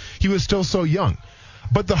because he was still so young.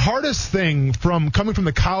 But the hardest thing from coming from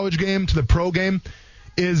the college game to the pro game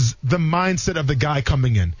is the mindset of the guy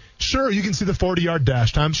coming in. Sure, you can see the 40-yard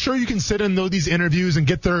dash time. Sure, you can sit in these interviews and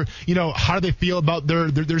get their, how do they feel about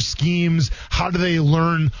their schemes? How do they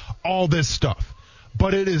learn all this stuff?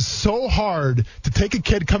 But it is so hard to take a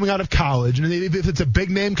kid coming out of college, and if it's a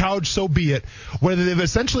big-name college, so be it, where they've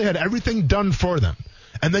essentially had everything done for them.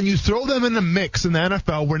 And then you throw them in the mix in the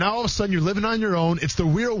NFL where now all of a sudden you're living on your own. It's the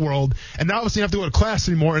real world. And now all of a sudden you have to go to class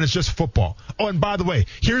anymore, and it's just football. Oh, and by the way,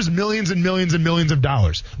 here's millions and millions and millions of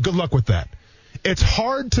dollars. Good luck with that. It's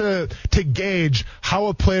hard to gauge how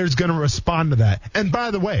a player is going to respond to that. And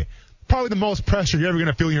by the way, probably the most pressure you're ever going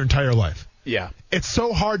to feel your entire life. Yeah. It's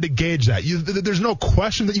so hard to gauge that. There's no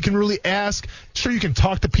question that you can really ask. Sure, you can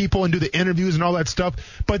talk to people and do the interviews and all that stuff,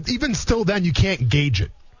 but even still then you can't gauge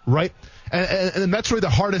it, right? And that's really the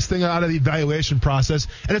hardest thing out of the evaluation process,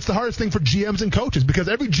 and it's the hardest thing for GMs and coaches because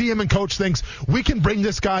every GM and coach thinks we can bring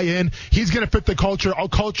this guy in, he's going to fit the culture, our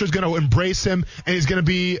culture is going to embrace him, and he's going to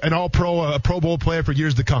be an all-pro, a Pro Bowl player for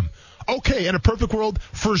years to come. Okay, in a perfect world,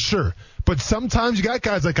 for sure. But sometimes you got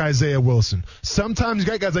guys like Isaiah Wilson. Sometimes you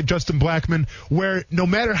got guys like Justin Blackmon where no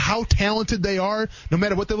matter how talented they are, no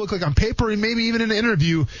matter what they look like on paper and maybe even in an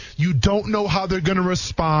interview, you don't know how they're going to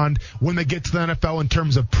respond when they get to the NFL in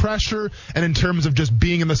terms of pressure and in terms of just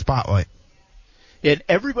being in the spotlight. And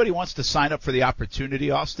everybody wants to sign up for the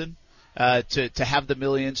opportunity, Austin, to have the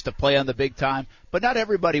millions, to play on the big time, but not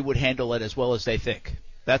everybody would handle it as well as they think.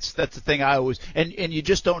 That's the thing I always and you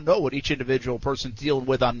just don't know what each individual person's dealing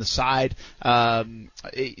with on the side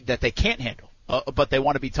that they can't handle, but they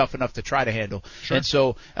want to be tough enough to try to handle. Sure. And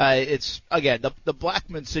so it's again the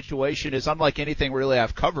Blackmon situation is unlike anything really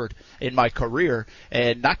I've covered in my career,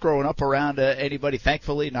 and not growing up around anybody,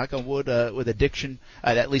 thankfully, knock on wood, with addiction,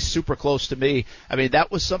 at least super close to me. I mean,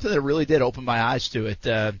 that was something that really did open my eyes to it.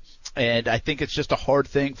 And I think it's just a hard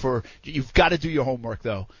thing you've got to do your homework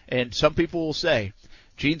though, and some people will say.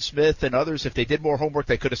 Gene Smith and others, if they did more homework,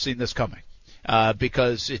 they could have seen this coming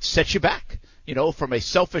because it sets you back. From a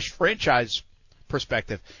selfish franchise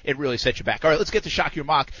perspective, it really sets you back. All right, let's get to Shock Your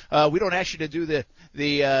Mock. We don't ask you to do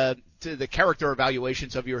the character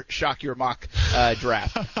evaluations of your Shock Your Mock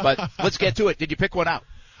draft, but let's get to it. Did you pick one out?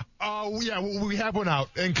 Yeah, we have one out.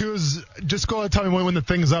 And Kuz, just go ahead and tell me when the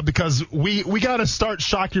thing's up because we got to start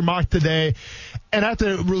Shock Your Mock today, and I have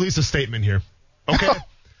to release a statement here. Okay.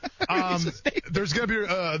 There's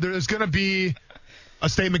gonna be a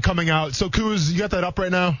statement coming out. So Kuz, you got that up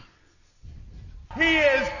right now? He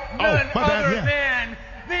is none other than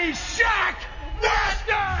the Shock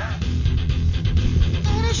Master.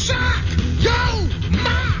 Gonna shock yo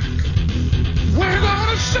mock. We're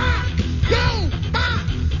gonna shock yo mock.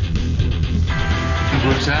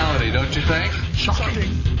 Brutality, don't you think?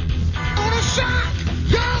 Shocking. Gonna shock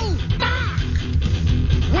yo mock.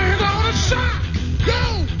 We're gonna shock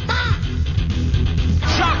yo mock.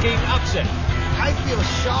 Shocking upset. I feel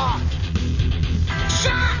shocked.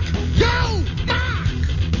 Shock yo mock.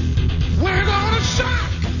 We're gonna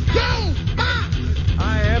shock yo mock.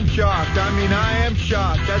 I am shocked. I am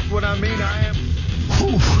shocked. That's what I mean. I am.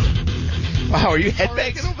 Whew. Wow, are you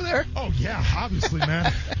headbanging over there? Oh, yeah, obviously,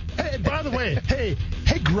 man. Hey, by the way, hey,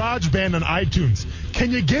 GarageBand on iTunes,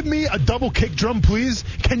 can you give me a double kick drum, please?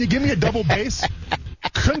 Can you give me a double bass?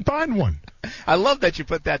 Couldn't find one. I love that you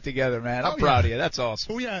put that together, man. I'm proud of you. That's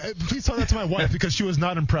awesome. Oh, yeah. Please tell that to my wife because she was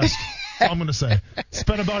not impressed. I'm going to say.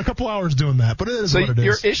 Spent about a couple hours doing that, but it is what it is. So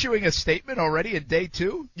you're issuing a statement already in day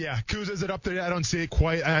 2? Yeah. Kuz, is it up there? I don't see it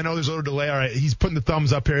quite. I know there's a little delay. All right. He's putting the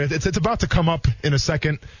thumbs up here. It's about to come up in a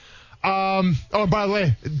second. Oh, and by the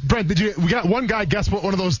way, Brent, we got one guy guess what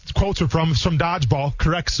one of those quotes are from. It's from Dodgeball.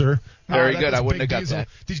 Correct, sir. Very good. I wouldn't have got that.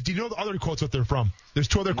 Do you know the other quotes what they're from? There's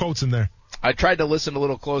 2 other quotes in there. I tried to listen a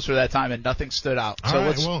little closer that time, and nothing stood out.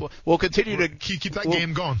 So we'll continue to keep that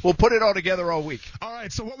game going. We'll put it all together all week. All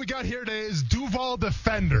right, so what we got here today is Duval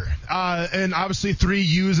Defender, and obviously 3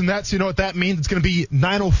 U's, and that's, you know what that means? It's going to be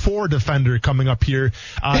 904 Defender coming up here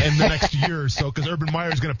in the next year or so, because Urban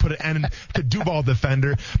Meyer is going to put an end to Duval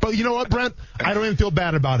Defender. But you know what, Brent? I don't even feel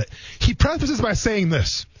bad about it. He prefaces by saying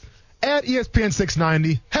this. At ESPN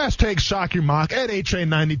 690, hashtag Shock Your Mock, at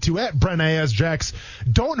HA92, at Brent ASJax.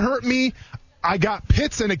 Don't hurt me. I got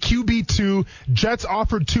Pitts and a QB2. Jets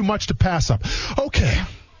offered too much to pass up. Okay.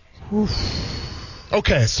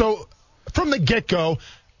 Okay, so from the get-go,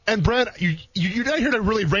 And Brent, you're not here to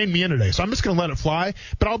really rein me in today, so I'm just going to let it fly.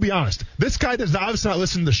 But I'll be honest, this guy does obviously not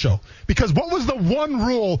listen to the show, because what was the one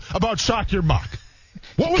rule about Shock Your Mock?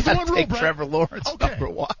 What was the one rule, Brent? Trevor Lawrence number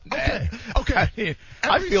one. Man. Okay.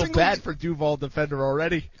 I feel bad for Duval Defender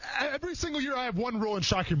already. Every single year I have one rule in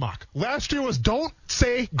Shock Your Mock. Last year was don't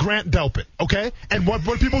say Grant Delpit, okay? And what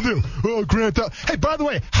do people do? Oh, Grant Delpit. Hey, by the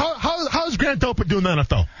way, how's Grant Delpit doing in the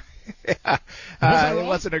NFL? It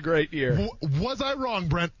wasn't a great year. Was I wrong,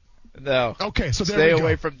 Brent? No. Okay, so there we go. Stay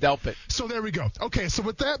away from Delpit. So there we go. Okay, so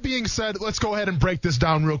with that being said, let's go ahead and break this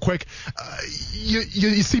down real quick. You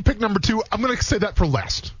see pick number 2. I'm going to say that for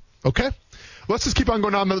last. Okay? Let's just keep on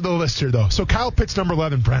going down the list here, though. So Kyle Pitts, number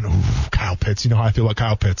 11. Brent, Kyle Pitts. You know how I feel about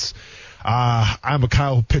Kyle Pitts. I'm a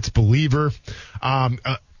Kyle Pitts believer.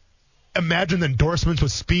 Imagine the endorsements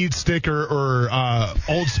with Speed Stick or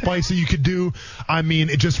Old Spice that you could do. I mean,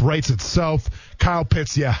 it just writes itself. Kyle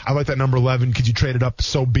Pitts, yeah, I like that number 11. Could you trade it up?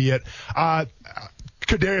 So be it.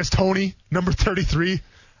 Kadarius Toney, number 33.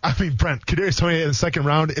 I mean, Brent, Kadarius Toney in the second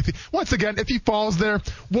round. If he falls there,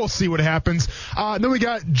 we'll see what happens. Then we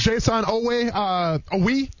got Jason Owe, edge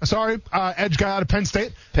guy out of Penn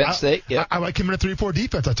State. Yeah. I like him in a 3-4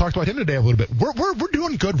 defense. I talked about him today a little bit. We're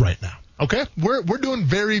doing good right now. Okay, we're doing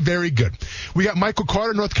very, very good. We got Michael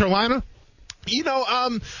Carter, North Carolina. You know,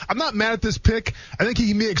 I'm not mad at this pick. I think he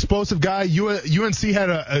can be an explosive guy. UNC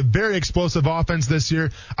had a very explosive offense this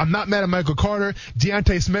year. I'm not mad at Michael Carter.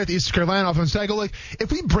 Deontay Smith, Eastern Carolina offensive tackle. Like,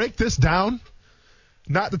 if we break this down,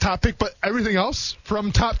 not the top pick, but everything else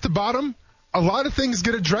from top to bottom, a lot of things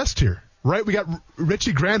get addressed here. Right, we got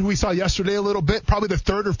Richie Grant, who we saw yesterday a little bit, probably the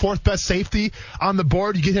 3rd or 4th best safety on the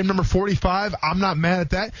board. You get him number 45. I'm not mad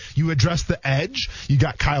at that. You address the edge. You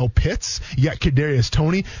got Kyle Pitts. You got Kadarius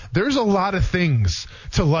Toney. There's a lot of things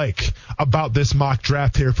to like about this mock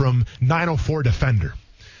draft here from 904 Defender.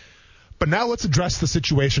 But now let's address the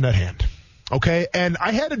situation at hand. Okay, and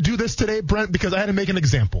I had to do this today, Brent, because I had to make an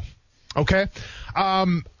example. Okay,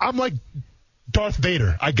 I'm like Darth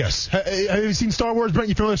Vader, I guess. Have you seen Star Wars, Brent?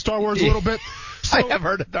 You familiar with Star Wars a little bit? So, I have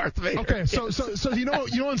heard of Darth Vader. Okay, so you know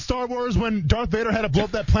in Star Wars when Darth Vader had to blow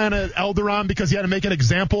up that planet Alderaan because he had to make an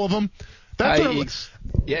example of him? You got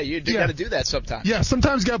to do that sometimes. Yeah,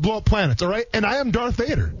 sometimes you got to blow up planets, all right? And I am Darth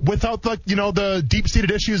Vader without the deep-seated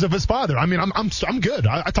issues of his father. I mean, I'm good.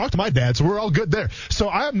 I talked to my dad, so we're all good there. So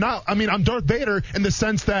I'm Darth Vader in the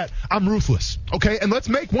sense that I'm ruthless, okay? And let's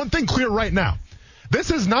make one thing clear right now.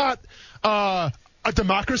 This is not a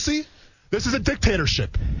democracy. This is a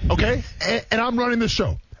dictatorship, okay? And I'm running the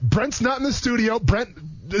show. Brent's not in the studio. Brent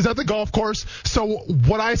is at the golf course. So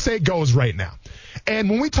what I say goes right now. And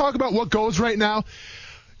when we talk about what goes right now,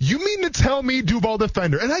 you mean to tell me Duval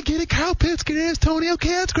Defender, and I get it, Kyle Pitts, Kadarius Toney, okay,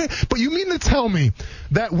 that's great. But you mean to tell me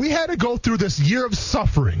that we had to go through this year of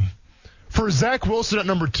suffering for Zach Wilson at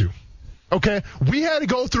number 2, okay? We had to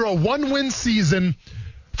go through a 1-win season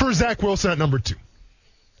for Zach Wilson at number 2.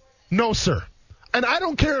 No, sir. And I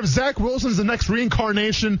don't care if Zach Wilson's the next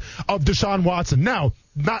reincarnation of Deshaun Watson. Now,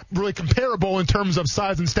 not really comparable in terms of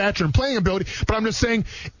size and stature and playing ability, but I'm just saying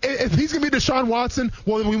if he's going to be Deshaun Watson,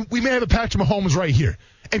 well, we may have a Patrick Mahomes right here.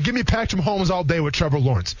 And give me Patrick Mahomes all day with Trevor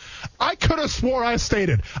Lawrence. I could have swore I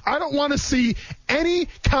stated I don't want to see any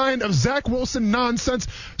kind of Zach Wilson nonsense.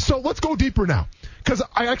 So let's go deeper now. Because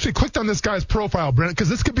I actually clicked on this guy's profile, Brent, because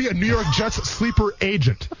this could be a New York Jets sleeper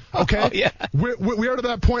agent. Okay? Oh, yeah. We are to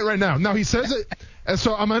that point right now. Now, he says it, and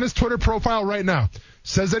so I'm on his Twitter profile right now.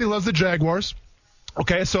 Says that he loves the Jaguars.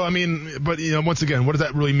 Okay, so, I mean, but, once again, what does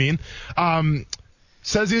that really mean?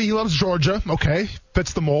 Says he loves Georgia. Okay,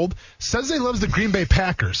 fits the mold. Says he loves the Green Bay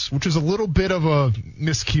Packers, which is a little bit of a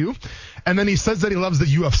miscue. And then he says that he loves the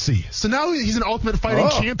UFC. So now he's an Ultimate Fighting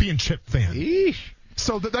Championship fan. Eesh.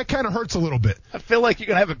 So that kind of hurts a little bit. I feel like you're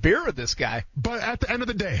going to have a beer with this guy. But at the end of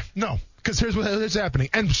the day, no. Because here's what's happening.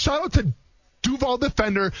 And shout out to Duval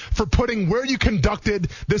Defender for putting where you conducted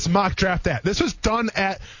this mock draft at. This was done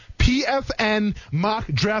at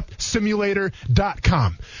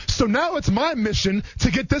pfnmockdraftsimulator.com. So now it's my mission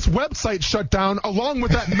to get this website shut down along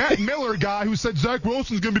with that Matt Miller guy who said Zach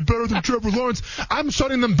Wilson's going to be better than Trevor Lawrence. I'm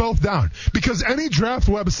shutting them both down because any draft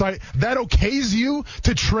website that okays you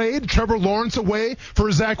to trade Trevor Lawrence away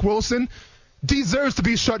for Zach Wilson deserves to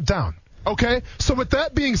be shut down. Okay? So with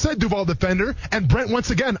that being said, Duval Defender, and Brent,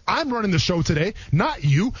 once again, I'm running the show today, not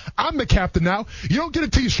you. I'm the captain now. You don't get a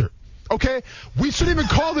t-shirt. Okay? We shouldn't even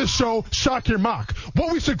call this show Shock Your Mock.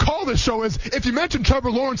 What we should call this show is, if you mention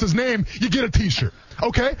Trevor Lawrence's name, you get a t-shirt.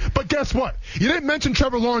 Okay? But guess what? You didn't mention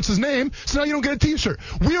Trevor Lawrence's name, so now you don't get a t-shirt.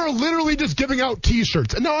 We are literally just giving out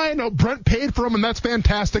t-shirts. And now I know Brent paid for them, and that's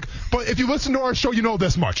fantastic. But if you listen to our show, you know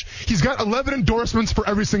this much. He's got 11 endorsements for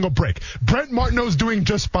every single break. Brent Martineau's doing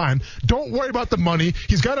just fine. Don't worry about the money.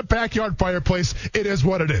 He's got a backyard fireplace. It is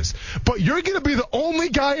what it is. But you're going to be the only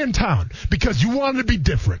guy in town because you wanted to be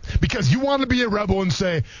different. Because you want to be a rebel and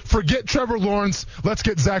say, forget Trevor Lawrence, let's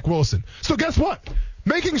get Zach Wilson. So guess what?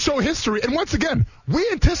 Making show history, and once again, we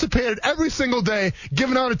anticipated every single day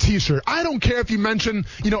giving out a t-shirt. I don't care if you mention,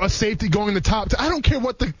 a safety going the top. I don't care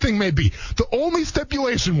what the thing may be. The only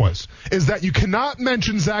stipulation is that you cannot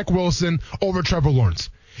mention Zach Wilson over Trevor Lawrence.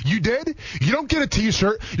 You did? You don't get a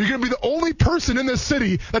t-shirt. You're going to be the only person in this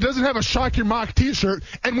city that doesn't have a Shock Your Mock t-shirt.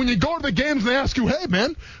 And when you go to the games and they ask you, hey,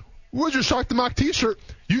 man, where's your Shock the Mock t-shirt?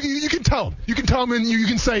 You can tell them. You can tell them, and you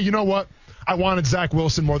can say, you know what? I wanted Zach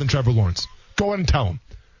Wilson more than Trevor Lawrence. Go ahead and tell them.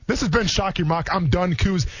 This has been Shock Your Mock. I'm done,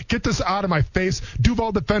 Coos. Get this out of my face.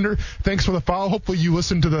 Duval Defender, thanks for the follow. Hopefully you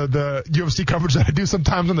listen to the UFC coverage that I do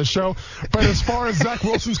sometimes on the show. But as far as Zach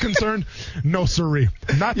Wilson's concerned, no siree.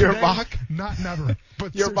 Not your today, mock? Not never.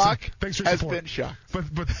 But your mock thanks for your has support. been shocked.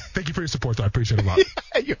 But thank you for your support, though. I appreciate it a lot.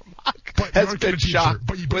 Your mock but has been shocked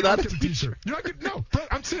But you without don't get a t-shirt. You're not getting, no, Brent,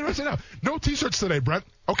 I'm saying right now. No t-shirts today, Brent.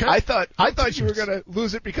 Okay? I thought you were going to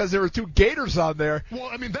lose it because there were 2 Gators on there. Well,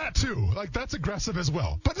 I mean, that too. That's aggressive as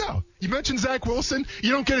well. But no, you mentioned Zach Wilson,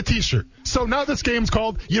 you don't get a t-shirt. So now this game's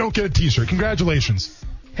called You Don't Get a T-Shirt. Congratulations.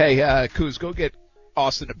 Hey, Kuz, go get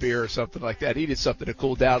Austin a beer or something like that. He needed something to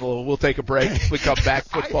cool down a little. We'll take a break. We come back.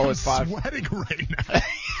 Football at 5. I'm sweating right now.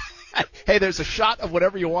 Hey, there's a shot of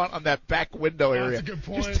whatever you want on that back window area. That's a good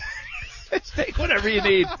point. Just take whatever you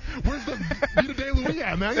need. Where's the Vita de Louis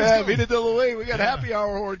at, man? Yeah, Vita de Louis. We got happy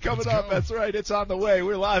hour horn coming up. That's right. It's on the way.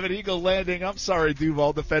 We're live at Eagle Landing. I'm sorry,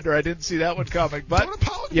 Duval Defender. I didn't see that one coming. But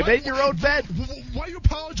you made your own bed. Why are you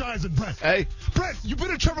apologizing, Brent? Hey. Brent, you've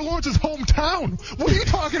been in Trevor Lawrence's hometown. What are you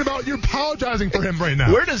talking about? You're apologizing for him right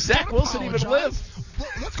now. Where does Zach Wilson even live?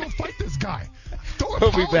 Let's go fight this guy. Don't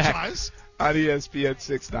We'll apologize. be back on ESPN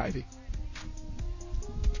 690.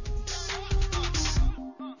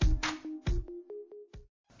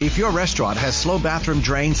 If your restaurant has slow bathroom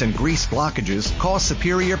drains and grease blockages, call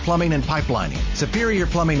Superior Plumbing and Pipelining. Superior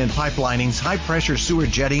Plumbing and Pipelining's high-pressure sewer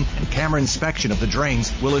jetting and camera inspection of the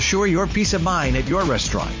drains will assure your peace of mind at your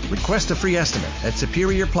restaurant. Request a free estimate at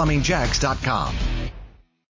SuperiorPlumbingJacks.com.